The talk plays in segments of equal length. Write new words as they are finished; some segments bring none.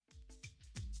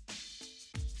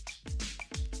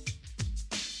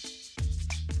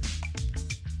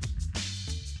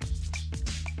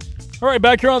All right,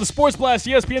 back here on the Sports Blast,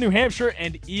 ESPN New Hampshire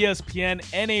and ESPN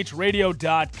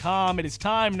NHradio.com. It is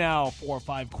time now for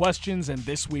 5 questions, and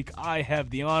this week I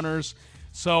have the honors.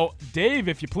 So, Dave,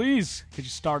 if you please, could you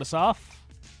start us off?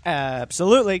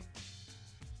 Absolutely.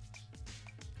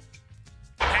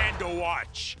 And to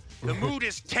watch. The mood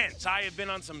is tense. I have been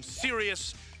on some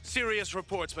serious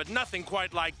reports, but nothing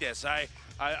quite like this.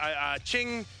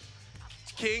 Ching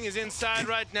King is inside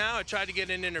right now. I tried to get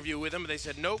an interview with him, but they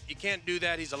said, nope, you can't do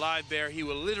that. He's a live bear. He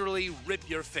will literally rip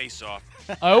your face off.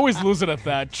 I always lose it at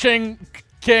that. Ching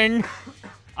King.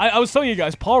 I was telling you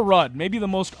guys, Paul Rudd, maybe the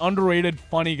most underrated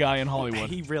funny guy in Hollywood.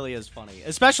 He really is funny,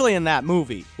 especially in that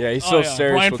movie. Yeah, he's so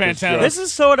serious Brian with Fantano. this This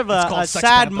is sort of a Sex sad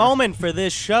Panther. moment for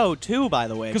this show, too, by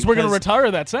the way. Because we're going to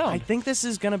retire that sound. I think this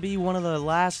is going to be one of the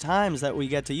last times that we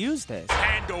get to use this.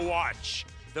 And to watch.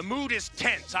 The mood is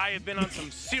tense. I have been on some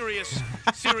serious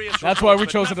That's why we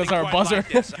reports, chose but it as nothing our quite buzzer. like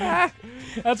this.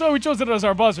 That's why we chose it as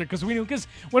our buzzer, because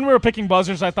when we were picking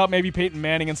buzzers, I thought maybe Peyton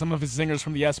Manning and some of his zingers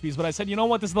from the ESPYs, but I said, you know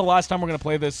what, this is the last time we're going to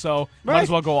play this, so might as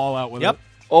well go all out with it.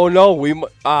 Oh, no,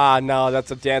 no,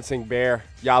 that's a dancing bear.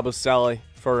 Yabusele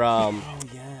for,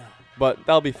 yeah. But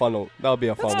that'll be fun. That'll be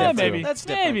a fun one, Maybe. too. That's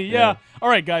different. Maybe, yeah. All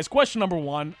right, guys, question number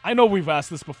 1. I know we've asked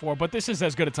this before, but this is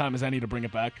as good a time as any to bring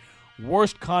it back.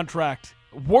 Worst contract.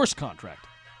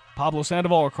 Pablo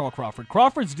Sandoval or Carl Crawford?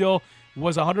 Crawford's deal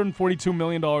was $142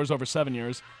 million over 7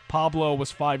 years. Pablo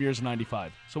was 5 years,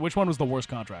 95. So which one was the worst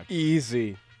contract?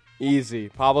 Easy.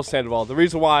 Pablo Sandoval. The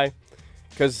reason why,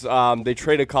 because they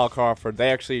traded Carl Crawford.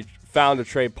 They actually found a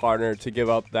trade partner to give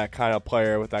up that kind of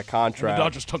player with that contract. And the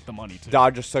Dodgers took the money, too.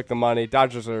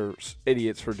 Dodgers are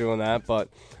idiots for doing that. But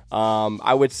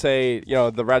I would say,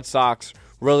 the Red Sox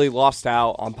really lost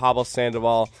out on Pablo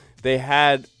Sandoval. They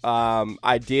had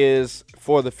ideas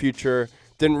for the future,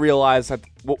 didn't realize that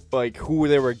who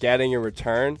they were getting in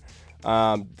return,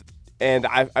 and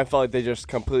I felt like they just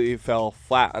completely fell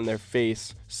flat on their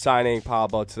face signing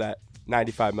Pablo to that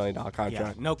 $95 million contract.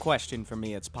 Yeah, no question for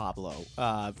me it's Pablo,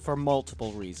 for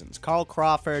multiple reasons. Carl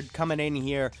Crawford coming in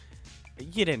here,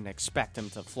 you didn't expect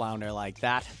him to flounder like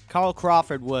that. Carl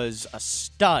Crawford was a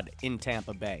stud in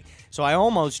Tampa Bay, so I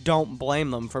almost don't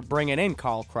blame them for bringing in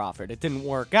Carl Crawford. It didn't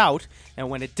work out, and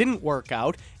when it didn't work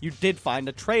out, you did find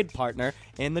a trade partner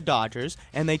in the Dodgers,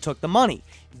 and they took the money.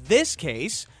 This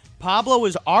case, Pablo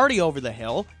was already over the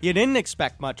hill. You didn't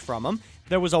expect much from him.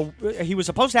 He was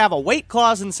supposed to have a weight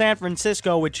clause in San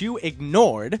Francisco, which you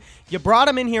ignored. You brought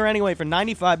him in here anyway for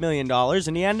 $95 million,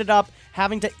 and he ended up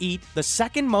having to eat the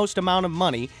second most amount of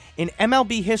money in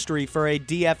MLB history for a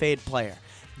DFA'd player.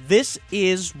 This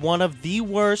is one of the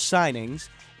worst signings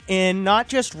in not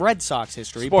just Red Sox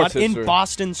history, but in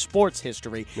Boston sports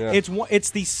history. Yeah.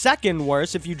 It's the second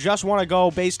worst if you just want to go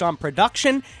based on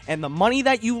production and the money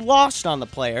that you lost on the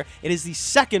player. It is the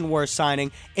second worst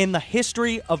signing in the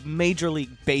history of Major League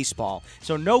Baseball.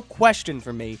 So no question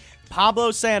for me,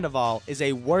 Pablo Sandoval is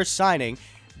a worse signing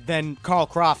than Carl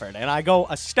Crawford. And I go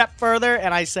a step further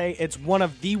and I say it's one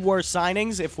of the worst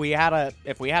signings if we had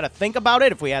to think about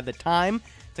it, if we had the time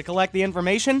to collect the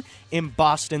information in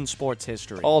Boston sports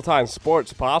history. All-time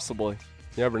sports, possibly.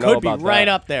 You never know about that. Could be right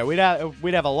up there. We'd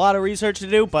have a lot of research to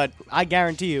do, but I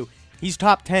guarantee you, he's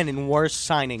top 10 in worst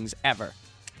signings ever.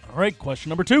 All right, question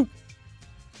number 2.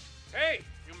 Hey,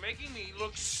 you're making me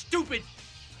look stupid.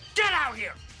 Get out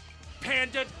here,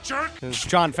 panda jerk. It's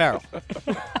John Farrell.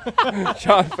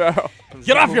 John Farrell.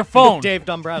 Get off your phone. Dave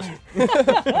Dombrowski.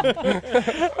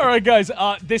 All right, guys.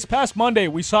 This past Monday,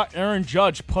 we saw Aaron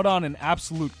Judge put on an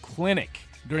absolute clinic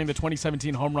during the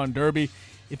 2017 Home Run Derby.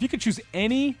 If you could choose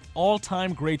any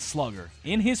all-time great slugger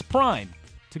in his prime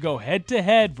to go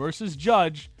head-to-head versus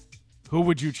Judge, who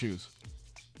would you choose?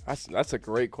 That's a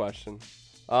great question.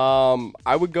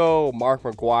 I would go Mark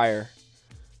McGwire.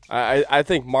 I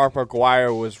think Mark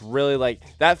McGwire was really like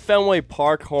that Fenway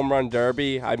Park Home Run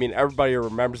Derby. I mean, everybody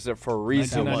remembers it for a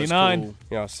reason. 1999.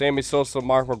 Cool. Sammy Sosa,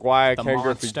 Mark McGwire, The Ken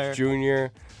Griffey monster.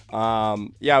 Jr.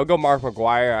 I would go Mark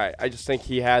McGwire. I just think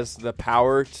he has the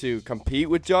power to compete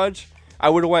with Judge. I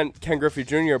would have went Ken Griffey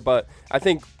Jr., but I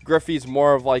think Griffey's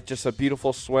more of like just a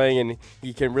beautiful swing, and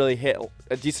he can really hit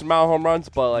a decent amount of home runs.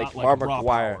 But Not like Mark raw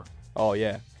McGwire, power. oh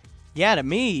yeah. Yeah, to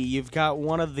me, you've got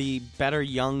one of the better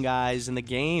young guys in the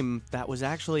game that was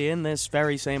actually in this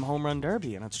very same home run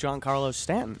derby, and it's Giancarlo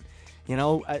Stanton.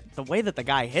 The way that the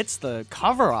guy hits the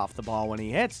cover off the ball when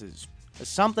he hits is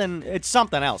something. It's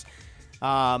something else.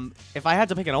 If I had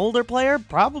to pick an older player,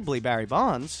 probably Barry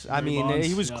Bonds. Bonds,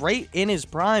 he was yeah. great in his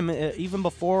prime, even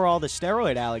before all the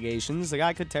steroid allegations. The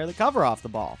guy could tear the cover off the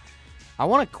ball. I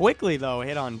want to quickly, though,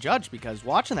 hit on Judge because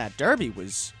watching that derby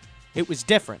was it was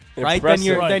different, right? Than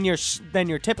Impressive.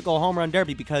 your typical home run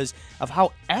derby because of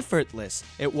how effortless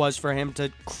it was for him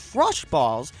to crush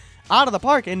balls out of the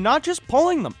park and not just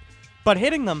pulling them, but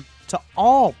hitting them to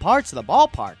all parts of the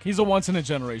ballpark. He's a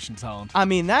once-in-a-generation talent. I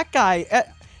mean, that guy,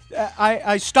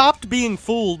 I stopped being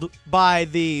fooled by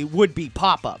the would-be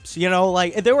pop-ups. You know,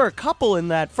 like, there were a couple in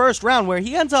that first round where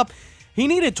he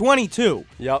needed 22.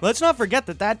 Yep. Let's not forget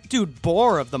that dude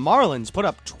Bohr of the Marlins put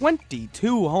up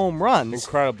 22 home runs.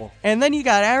 Incredible. And then you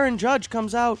got Aaron Judge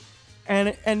comes out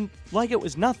and like it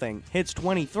was nothing, hits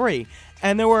 23.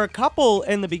 And there were a couple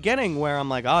in the beginning where I'm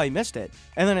like, oh, he missed it.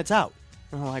 And then it's out.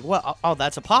 And I'm like, well, oh,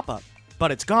 that's a pop-up.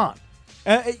 But it's gone.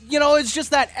 It's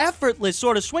just that effortless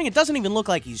sort of swing. It doesn't even look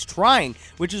like he's trying,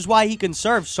 which is why he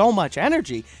conserves so much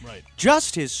energy. Right.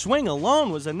 Just his swing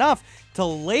alone was enough to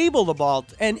label the ball,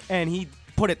 and he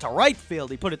put it to right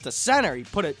field, he put it to center, he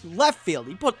put it left field,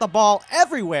 he put the ball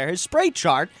everywhere. His spray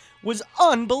chart was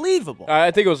unbelievable.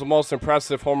 I think it was the most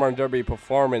impressive home run derby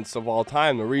performance of all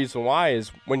time. The reason why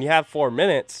is when you have 4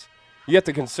 minutes, you have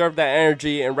to conserve that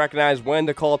energy and recognize when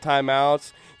to call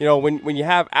timeouts. You know, when you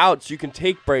have outs, you can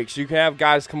take breaks. You can have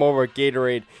guys come over at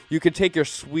Gatorade. You can take your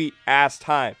sweet-ass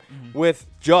time. Mm-hmm. With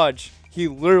Judge, he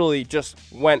literally just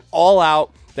went all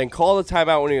out, then called the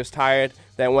timeout when he was tired,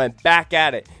 then went back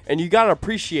at it. And you got to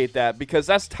appreciate that because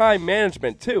that's time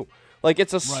management, too. Like,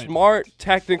 it's a smart,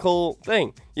 technical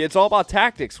thing. It's all about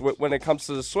tactics when it comes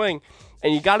to the swing.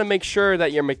 And you got to make sure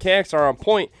that your mechanics are on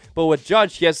point. But with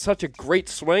Judge, he has such a great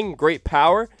swing, great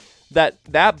power,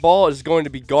 that ball is going to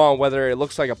be gone whether it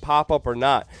looks like a pop-up or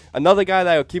not. Another guy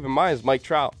that I would keep in mind is Mike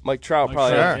Trout. Mike Trout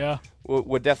probably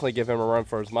would definitely give him a run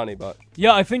for his money. But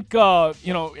yeah, I think,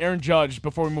 Aaron Judge,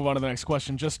 before we move on to the next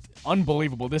question, just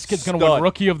unbelievable. This kid's going to win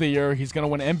Rookie of the Year. He's going to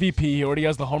win MVP. He already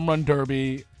has the home run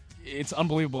derby. It's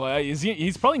unbelievable.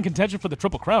 He's probably in contention for the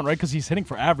Triple Crown, right? Because he's hitting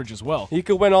for average as well. He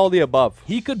could win all the above.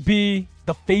 He could be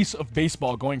the face of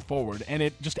baseball going forward, and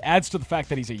it just adds to the fact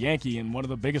that he's a Yankee in one of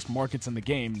the biggest markets in the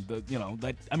game.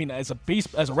 As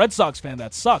a Red Sox fan,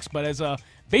 that sucks, but as a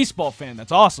baseball fan,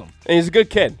 that's awesome. And he's a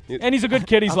good kid.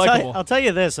 He's likable. I'll tell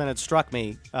you this, and it struck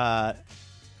me.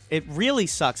 It really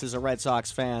sucks as a Red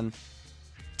Sox fan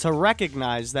to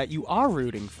recognize that you are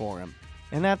rooting for him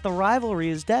and that the rivalry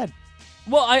is dead.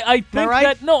 Well, I think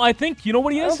I think you know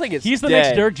what he is. I don't think he's the dead.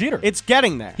 next Derek Jeter. It's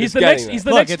getting there. He's the next.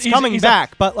 It's coming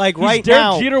back. But like he's right Derek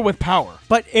now, Jeter with power.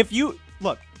 But if you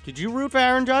look, did you root for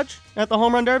Aaron Judge at the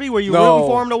home run derby? Were you rooting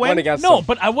for him to win? No,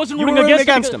 but I wasn't rooting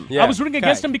against him. I was rooting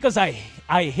against him because I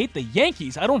hate the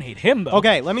Yankees. I don't hate him though.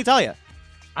 Okay, let me tell you,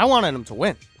 I wanted him to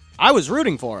win. I was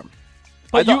rooting for him.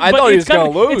 But I thought he was going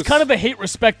to lose. It's kind of the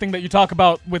hate-respect thing that you talk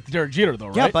about with Derek Jeter, though,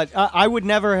 right? Yeah, but I would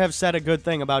never have said a good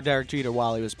thing about Derek Jeter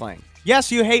while he was playing.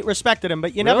 Yes, you respected him,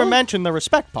 but you never mentioned the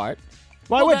respect part.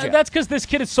 Why would you? That's because this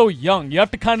kid is so young. You have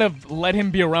to kind of let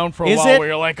him be around for a while where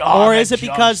you're like, or is it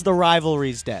because the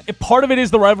rivalry's dead? Part of it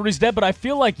is the rivalry's dead, but I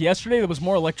feel like yesterday there was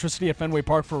more electricity at Fenway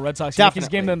Park for a Red Sox-Yankees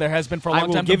game than there has been for a long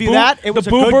time. I will give you that. It was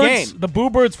a good game. The Boo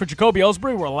Birds for Jacoby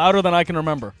Ellsbury were louder than I can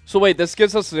remember. So wait, this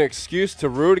gives us an excuse to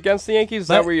root against the Yankees? Is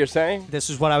that what you're saying? This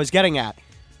is what I was getting at.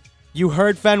 You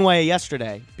heard Fenway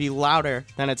yesterday be louder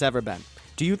than it's ever been.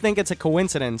 Do you think it's a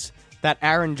coincidence that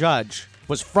Aaron Judge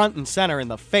was front and center in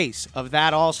the face of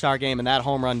that All-Star game and that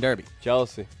home run derby?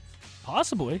 Jealousy.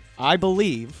 Possibly. I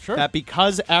believe that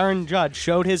because Aaron Judge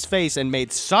showed his face and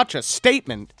made such a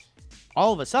statement,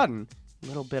 all of a sudden, a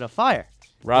little bit of fire.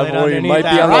 Rivalry might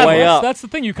be on the way up. That's the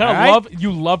thing. You kind of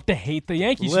love to hate the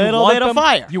Yankees. Little bit of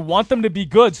fire. You want them to be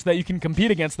good so that you can compete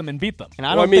against them and beat them. And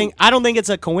I don't think it's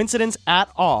a coincidence at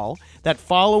all that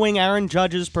following Aaron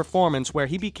Judge's performance, where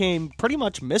he became pretty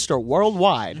much Mr.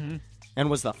 Worldwide and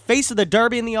was the face of the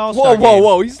Derby in the All-Star game.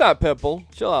 Whoa! He's not Pitbull.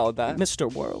 Chill out with that.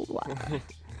 Mr. Worldwide.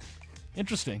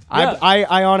 Interesting. Yeah.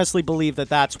 I honestly believe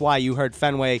that's why you heard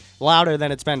Fenway louder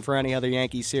than it's been for any other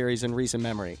Yankee series in recent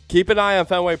memory. Keep an eye on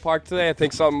Fenway Park today. I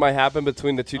think something might happen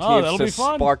between the two teams to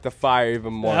spark the fire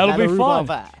even more. That'll be fun.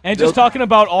 And just talking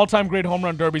about all-time great home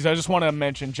run derbies, I just want to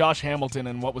mention Josh Hamilton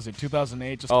in,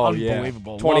 2008? Just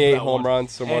unbelievable. 28 home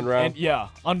runs in one round. And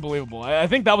unbelievable. I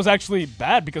think that was actually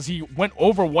bad because he went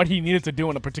over what he needed to do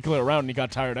in a particular round and he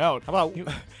got tired out.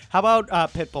 How about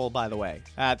Pitbull, by the way,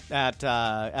 at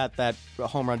that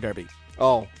home run derby?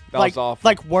 Oh, that was awful.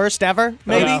 Like worst ever,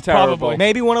 maybe? Yeah, probably.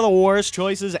 Maybe one of the worst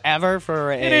choices ever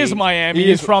for It is Miami.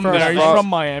 He's from there. He's from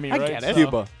Miami, right? I get it.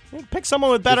 Cuba. Pick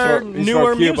someone with better,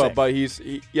 newer Cuba,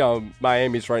 music. But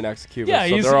Miami's right next to Cuba. Yeah,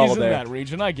 so he's they're all in there. that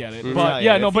region. I get it.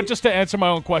 But but just to answer my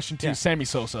own question too, Sammy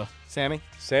Sosa. Sammy?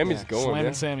 Sammy's going. Slamming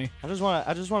Yeah. Sammy. I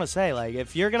just want to say, like,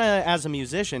 if you're gonna, as a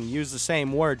musician, use the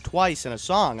same word twice in a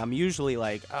song, I'm usually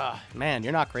like, man,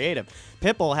 you're not creative.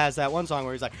 Pitbull has that one song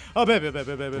where he's like, oh baby,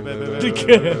 baby, baby, baby,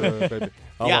 baby. Baby.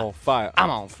 I'm Yeah. on fire. I'm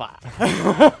on fire.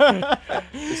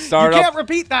 Start You up. can't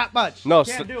repeat that much. No,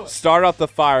 Can't do it. start up the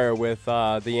fire with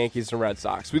the Yankees and Red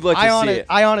Sox. We'd like to see it.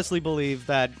 I honestly believe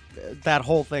that that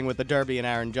whole thing with the Derby and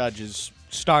Aaron Judge is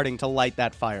starting to light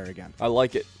that fire again. I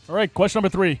like it. All right, question number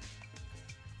 3.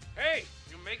 Hey,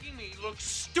 you're making me look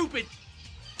stupid.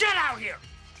 Get out here,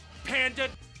 panda.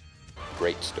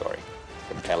 Great story.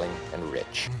 Compelling and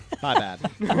rich. My bad.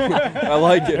 I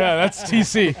like it. Yeah, that's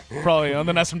TC, probably on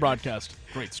the Nesson broadcast.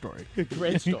 Great story.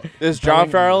 Great story. There's John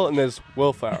Farrell and there's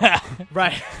Will Farrell.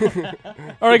 Right.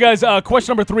 All right, guys,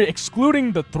 question number 3.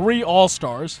 Excluding the 3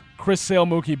 All-Stars, Chris Sale,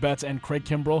 Mookie Betts, and Craig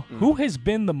Kimbrell, who has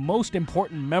been the most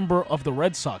important member of the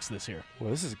Red Sox this year? Well,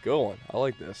 this is a good one. I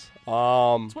like this.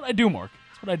 That's what I do, Mark.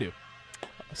 That's what I do.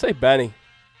 I say Benny.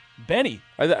 Benny.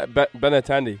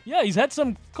 Benintendi. Yeah, he's had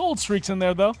some cold streaks in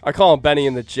there, though. I call him Benny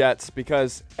in the Jets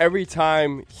because every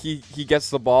time he gets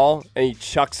the ball and he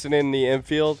chucks it in the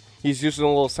infield, he's using a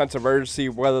little sense of urgency,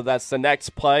 whether that's the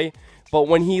next play. But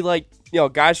when he,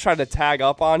 guys try to tag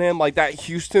up on him, like that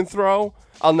Houston throw,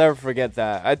 I'll never forget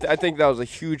that. I think that was a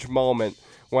huge moment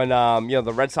when,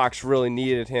 the Red Sox really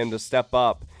needed him to step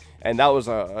up. And that was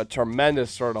a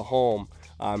tremendous sort of home.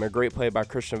 A great play by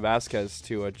Christian Vasquez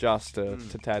to adjust to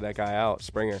tag that guy out,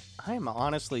 Springer. I am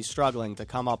honestly struggling to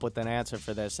come up with an answer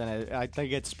for this, and I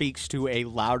think it speaks to a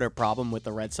louder problem with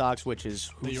the Red Sox, which is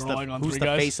who's you're relying on the three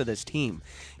guys? face of this team.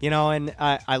 And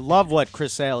I love what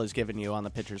Chris Sale has given you on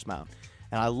the pitcher's mound,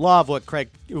 and I love what Craig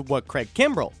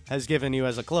Kimbrell has given you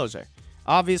as a closer.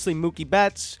 Obviously, Mookie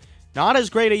Betts, not as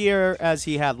great a year as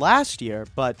he had last year,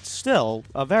 but still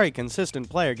a very consistent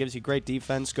player. Gives you great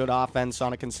defense, good offense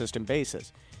on a consistent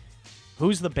basis.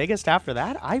 Who's the biggest after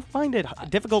that? I find it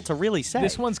difficult to really say.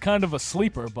 This one's kind of a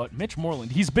sleeper, but Mitch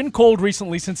Moreland. He's been cold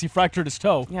recently since he fractured his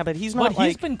toe. Yeah, but he's not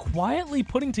he's been quietly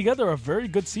putting together a very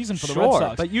good season for the Red Sure,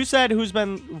 Sox. but you said who's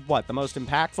been, the most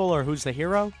impactful or who's the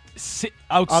hero?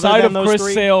 Outside than of those Chris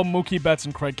three? Sale, Mookie Betts,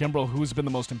 and Craig Kimbrell, who's been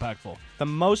the most impactful? The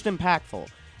most impactful.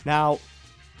 Now,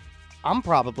 I'm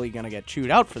probably going to get chewed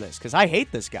out for this because I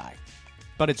hate this guy,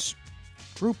 but it's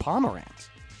Drew Pomeranz,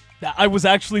 I was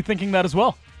actually thinking that as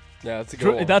well. Yeah, that's a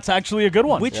good one. That's actually a good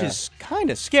one. which is kind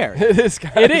of scary. It is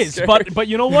kind It of is, scary. but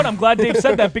you know what? I'm glad Dave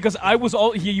said that because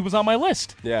he was on my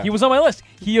list. Yeah. He was on my list.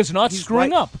 He is not He's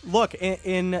screwing right. up. Look,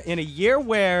 in a year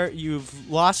where you've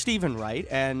lost Stephen Wright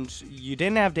and you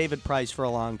didn't have David Price for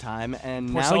a long time,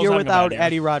 and now Porcello's you're having a without bad year.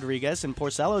 Eddie Rodriguez, and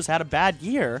Porcello's had a bad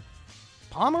year,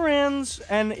 Pomeranz,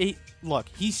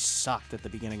 he sucked at the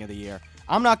beginning of the year.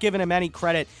 I'm not giving him any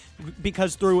credit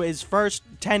because through his first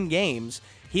 10 games,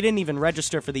 he didn't even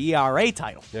register for the ERA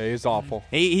title. Yeah, he's awful.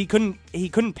 He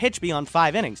couldn't pitch beyond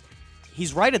 5 innings.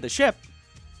 He's righted the ship.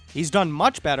 He's done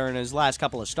much better in his last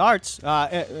couple of starts,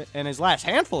 in his last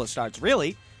handful of starts,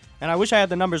 really. And I wish I had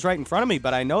the numbers right in front of me,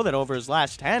 but I know that over his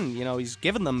last 10, he's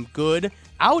given them good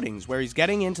outings where he's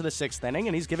getting into the 6th inning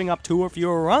and he's giving up 2 or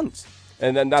fewer runs.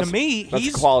 And then that's, To me, that's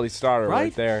he's- a quality starter right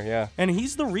right? there, yeah. And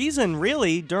he's the reason,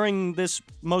 really, during this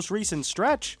most recent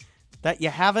stretch, that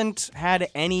you haven't had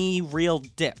any real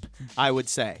dip, I would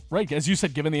say. Right, as you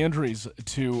said, given the injuries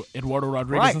to Eduardo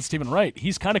Rodriguez Right. and Stephen Wright,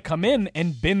 he's kind of come in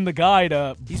and been the guy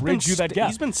to bridge you that gap.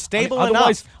 He's been stable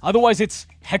otherwise, enough. Otherwise, it's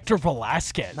Hector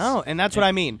Velasquez. No, and that's what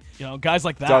I mean. Guys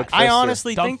like that. Doug I Fister.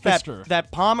 honestly Doug think Fister.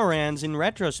 that Pomeranz, in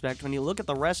retrospect, when you look at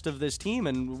the rest of this team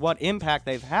and what impact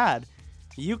they've had,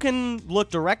 you can look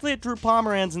directly at Drew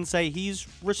Pomeranz and say he's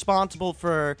responsible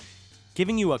for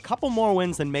giving you a couple more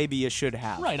wins than maybe you should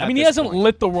have. Right. I at mean, he this hasn't point.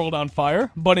 lit the world on fire,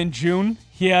 but in June,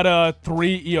 he had a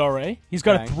 3 ERA. He's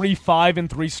got Okay. a 3.5 in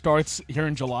 3 starts here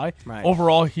in July. Right.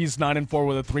 Overall, he's 9-4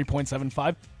 with a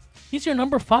 3.75. He's your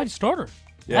number 5 starter.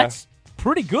 Yeah. That's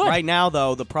pretty good. Right now,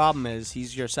 though, the problem is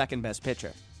he's your second best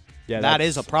pitcher. Yeah, That that's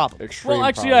is a problem. Extreme Well,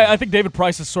 actually, problem. I think David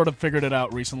Price has sort of figured it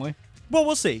out recently. Well,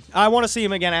 we'll see. I want to see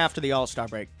him again after the All-Star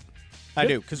break. I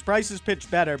do, because Price has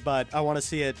pitched better, but I want to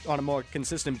see it on a more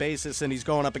consistent basis, and he's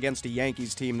going up against a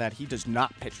Yankees team that he does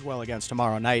not pitch well against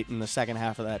tomorrow night in the second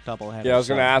half of that doubleheader. Yeah, I was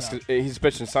going to So, ask, he's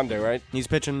pitching Sunday, right? He's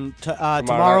pitching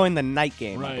tomorrow in the night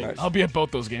game. Right. Nice. I'll be at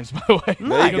both those games, by the way. you It's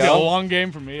going to be a go. long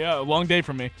game for me. Yeah, a long day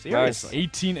for me. Seriously.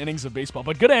 18 innings of baseball.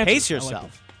 But good answer. Pace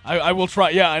yourself. I will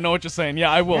try. Yeah, I know what you're saying. Yeah,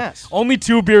 I will. Yes. Only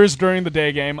 2 beers during the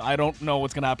day game. I don't know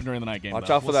what's going to happen during the night game. Watch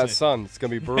though. out for We'll that see. sun. It's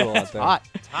going to be brutal out there. Hot.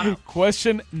 It's hot out.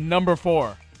 Question number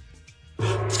 4. All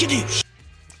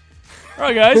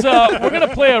right, guys, we're going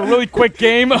to play a really quick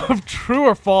game of true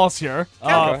or false here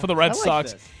Okay. for the Red I like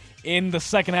Sox. this. in the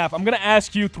second half. I'm going to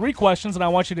ask you 3 questions, and I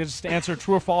want you to just answer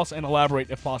true or false and elaborate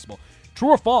if possible. True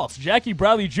or false, Jackie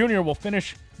Bradley Jr. will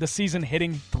finish the season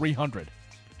hitting 300.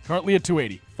 Currently at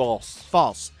 280. False.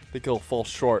 False. I think he'll fall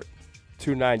short.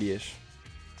 290-ish.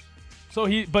 So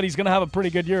but he's going to have a pretty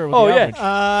good year with Oh, the yeah.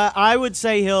 average. I would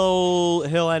say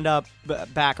he'll end up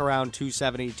back around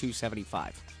 270,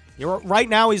 275. Right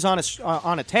now he's on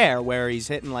a tear where he's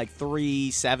hitting like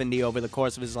 370 over the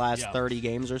course of his last 30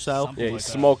 games or so. Something Yeah, like he's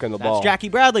that. smoking the ball. That's Jackie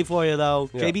Bradley for you, though.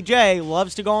 Yeah. JBJ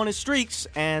loves to go on his streaks,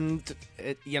 and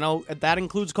that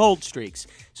includes cold streaks.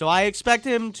 So I expect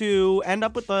him to end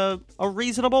up with a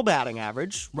reasonable batting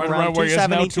average, Right around around where he is now,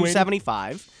 270,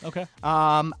 275. Okay.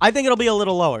 I think it'll be a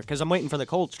little lower because I'm waiting for the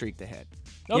cold streak to hit.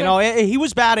 Okay. He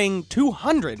was batting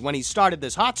 200 when he started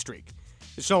this hot streak.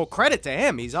 So credit to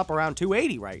him. He's up around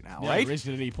 280 right now, Yeah, right? he raised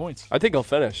it at 8 points. I think he'll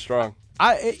finish strong.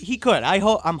 He could.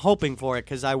 I'm hoping for it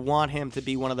because I want him to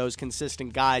be one of those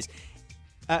consistent guys.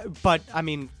 But, I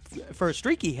mean, for a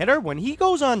streaky hitter, when he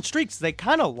goes on streaks, they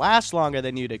kind of last longer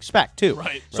than you'd expect, too.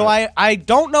 Right. So I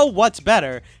don't know what's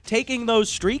better, taking those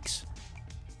streaks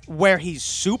where he's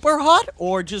super hot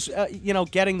or just,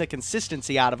 getting the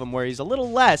consistency out of him where he's a little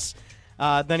less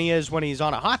than he is when he's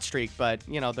on a hot streak, but,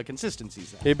 the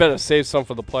consistency's there. He better save some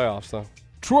for the playoffs, though.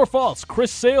 True or false,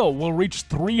 Chris Sale will reach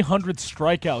 300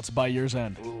 strikeouts by year's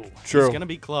end. True. He's going to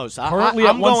be close. Currently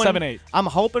at 178. I'm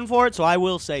hoping for it, so I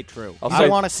will say true. I'll I say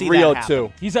want to see that 302.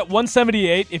 happen. He's at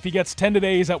 178. If he gets 10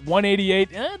 today, he's at 188.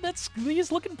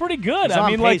 He's looking pretty good. He's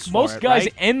on pace for most it, guys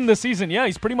right? end the season. Yeah,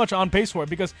 he's pretty much on pace for it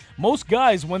because most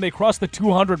guys, when they cross the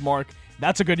 200 mark,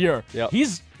 that's a good year. Yep.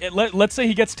 Let's say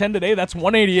he gets 10 today. That's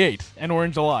 188, and we're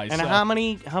in July. And so. how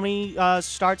many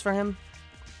starts for him?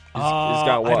 He's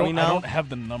got what? I don't have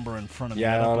the number in front of me.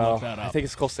 Yeah, I I'd have don't to know. look that up. I think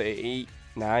it's close to 8,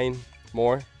 9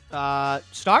 more.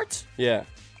 Starts? Yeah.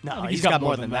 No, think he's got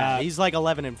more than that. He's like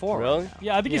 11-4. Really? Right now.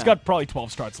 Yeah, I think he's got probably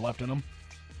 12 starts left in him.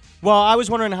 Well, I was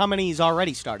wondering how many he's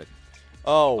already started,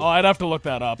 Oh, I'd have to look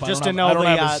that up. just I to don't know have- I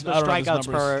don't have his- the I don't have his strikeouts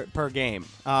numbers. per game.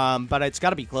 But it's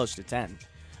got to be close to 10.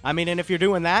 I mean, and if you're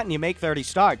doing that and you make 30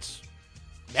 starts,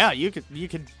 yeah, you could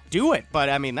do it. But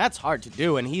I mean, that's hard to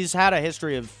do, and he's had a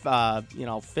history of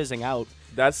fizzing out.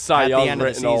 That's Cy At the Young end of the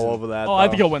written all season. over that. Oh, I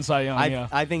though. think he'll win Cy Young. Yeah.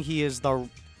 I think he is the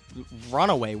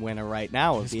runaway winner right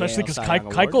now of Especially the because AL Cy Young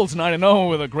Award. Keitel's 9-0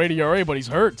 with a great ERA, but he's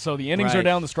hurt, so the innings are Right.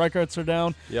 down, the strikeouts are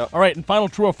down. Yep. All right, and final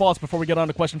true or false before we get on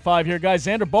to question 5 here, guys.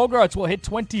 Xander Bogaerts will hit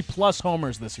 20-plus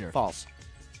homers this year. False.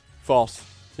 False.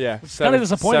 Yeah. It's kinda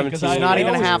disappointing 'cause He's I- not I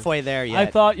even always- halfway there yet. I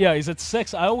thought, he's at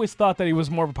 6. I always thought that he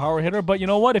was more of a power hitter, but you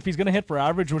know what? If he's going to hit for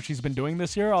average, which he's been doing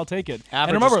this year, I'll take it. Average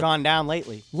and remember, has gone down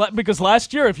lately. because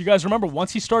last year, if you guys remember,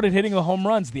 once he started hitting the home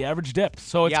runs, the average dipped.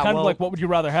 So it's Yeah, kind of well, like, what would you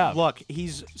rather have? Look,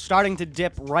 he's starting to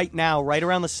dip right now, right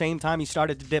around the same time he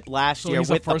started to dip last So year he's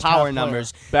a with the first-half power player.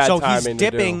 numbers. Bad so timing he's to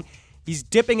dipping. do. He's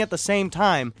dipping at the same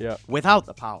time Yeah. without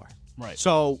the power. Right.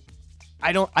 So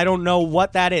I don't know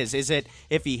what that is. Is it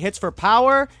if he hits for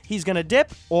power, he's going to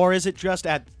dip, or is it just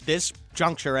at this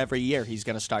juncture every year he's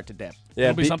going to start to dip? Yeah,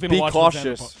 It'll be be, something to be watch with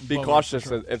cautious. Xander Be Bogaerts, cautious for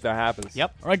sure. if that happens.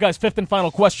 Yep. All right, guys, 5th and final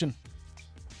question.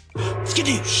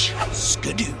 Skadoosh,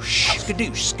 skadoosh,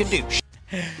 skadoosh, skadoosh.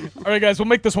 All right, guys, we'll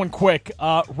make this one quick.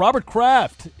 Robert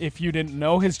Kraft, if you didn't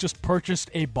know, has just purchased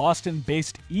a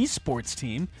Boston-based esports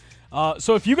team.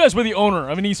 So if you guys were the owner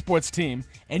of an esports team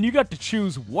and you got to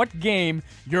choose what game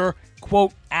your,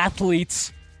 quote,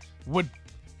 athletes would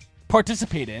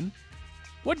participate in,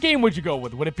 what game would you go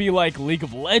with? Would it be like League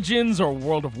of Legends or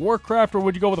World of Warcraft, or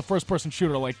would you go with a first-person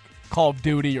shooter like Call of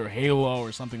Duty or Halo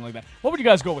or something like that? What would you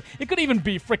guys go with? It could even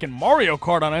be freaking Mario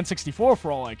Kart on N64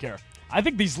 for all I care. I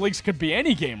think these leagues could be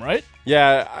any game, right?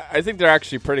 Yeah, I think they're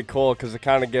actually pretty cool because it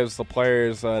kind of gives the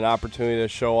players an opportunity to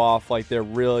show off like their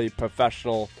really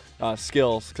professional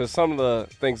skills. Because some of the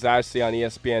things that I see on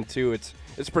ESPN too,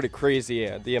 it's pretty crazy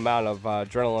the amount of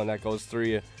adrenaline that goes through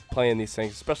you playing these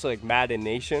things, especially like Madden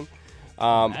Nation.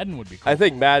 Madden would be cool. I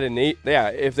think Madden,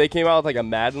 if they came out with like a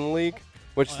Madden league,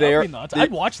 which That they would are, be nuts.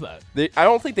 I'd watch that. I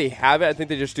don't think they have it. I think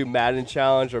they just do Madden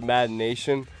Challenge or Madden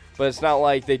Nation. But it's not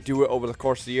like they do it over the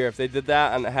course of the year. If they did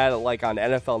that and had it like on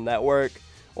NFL Network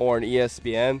or on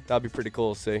ESPN, that'd be pretty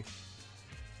cool to see.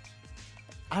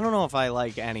 I don't know if I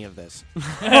like any of this.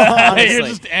 You're Honestly.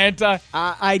 just anti.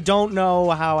 I don't know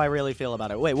how I really feel about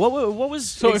it. Wait, what was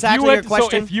So exactly if you your had, question?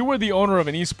 so if you were the owner of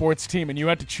an esports team and you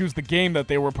had to choose the game that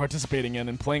they were participating in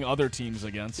and playing other teams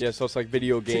against, Yeah, so it's like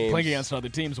video games. playing against other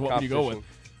teams, what would you go with?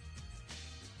 competition.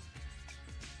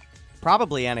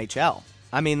 Probably NHL.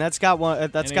 I mean, that's got one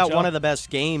NHL? of the best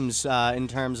games in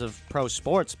terms of pro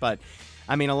sports. But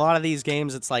I mean, a lot of these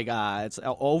games, it's like it's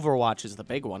Overwatch is the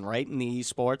big one, right, in the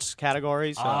esports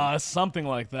category. So. Something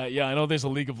like that. Yeah, I know there's a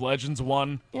League of Legends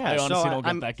one. Yeah, I honestly so don't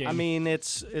get that game. I mean,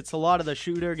 it's a lot of the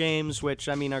shooter games, which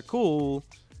I mean are cool.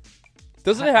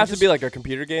 Doesn't it have to be like a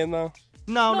computer game though?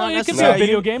 No, not it could be necessarily. a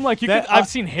video game. Like I've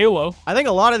seen Halo. I think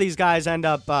a lot of these guys end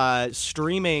up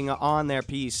streaming on their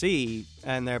PC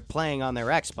and they're playing on their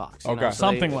Xbox. You know? So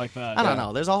Something like that. I don't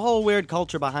know. There's a whole weird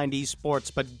culture behind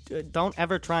esports, but don't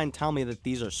ever try and tell me that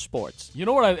these are sports. You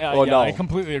know what? no. I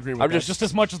completely agree with that. Just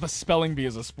as much as the spelling bee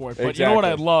is a sport. But you know what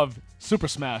I'd love? Super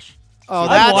Smash. Oh,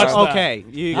 I'd watch that.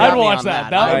 okay. I'd watch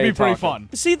that. That would be pretty fun.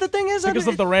 See, the thing is, Because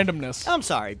of the randomness. I'm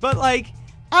sorry, but like,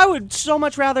 I would so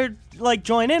much rather like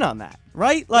join in on that.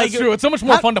 Right? Like, That's true. It's so much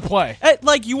more fun to play.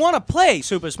 Like, you want to play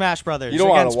Super Smash Brothers You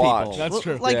don't against wanna watch. people. That's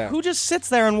true. Like, Yeah. who just sits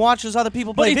there and watches other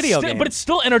people play video games? But it's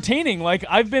still entertaining. Like,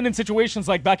 I've been in situations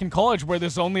like back in college where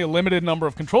there's only a limited number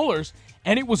of controllers,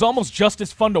 and it was almost just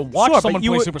as fun to watch Sure, someone but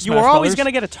play Super Smash you were always Brothers. going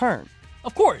to get a turn.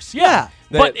 Of course, Yeah. yeah.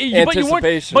 But That you weren't.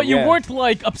 anticipation, But you yeah. weren't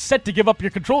like upset to give up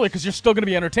your controller because you're still going to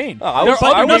be entertained. I There was-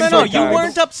 are I other was games No. like You that.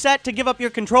 weren't upset to give up your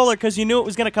controller because you knew it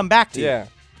was going to come back to you. Yeah.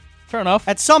 Fair enough.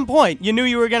 At some point, you knew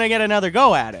you were going to get another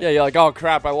go at it. Yeah, you're like, oh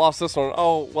crap, I lost this one.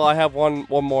 Oh, well, I have one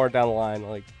more down the line.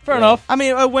 Like, Fair yeah. enough. I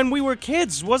mean, when we were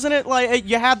kids, wasn't it like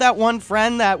you had that one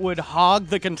friend that would hog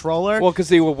the controller? Well, because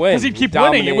he would win. Because he'd keep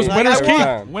winning. It was Dominate winner's every keep.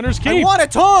 time. Winner's I keep. want a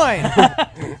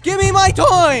toy! Give me my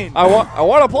toy! I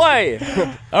want to play.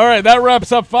 All right, that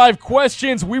wraps up 5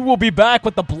 questions. We will be back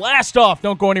with the blast off.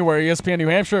 Don't go anywhere. ESPN New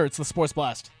Hampshire. It's the Sports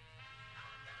Blast.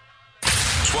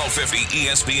 1250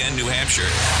 ESPN New Hampshire,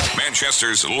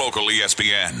 Manchester's local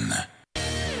ESPN.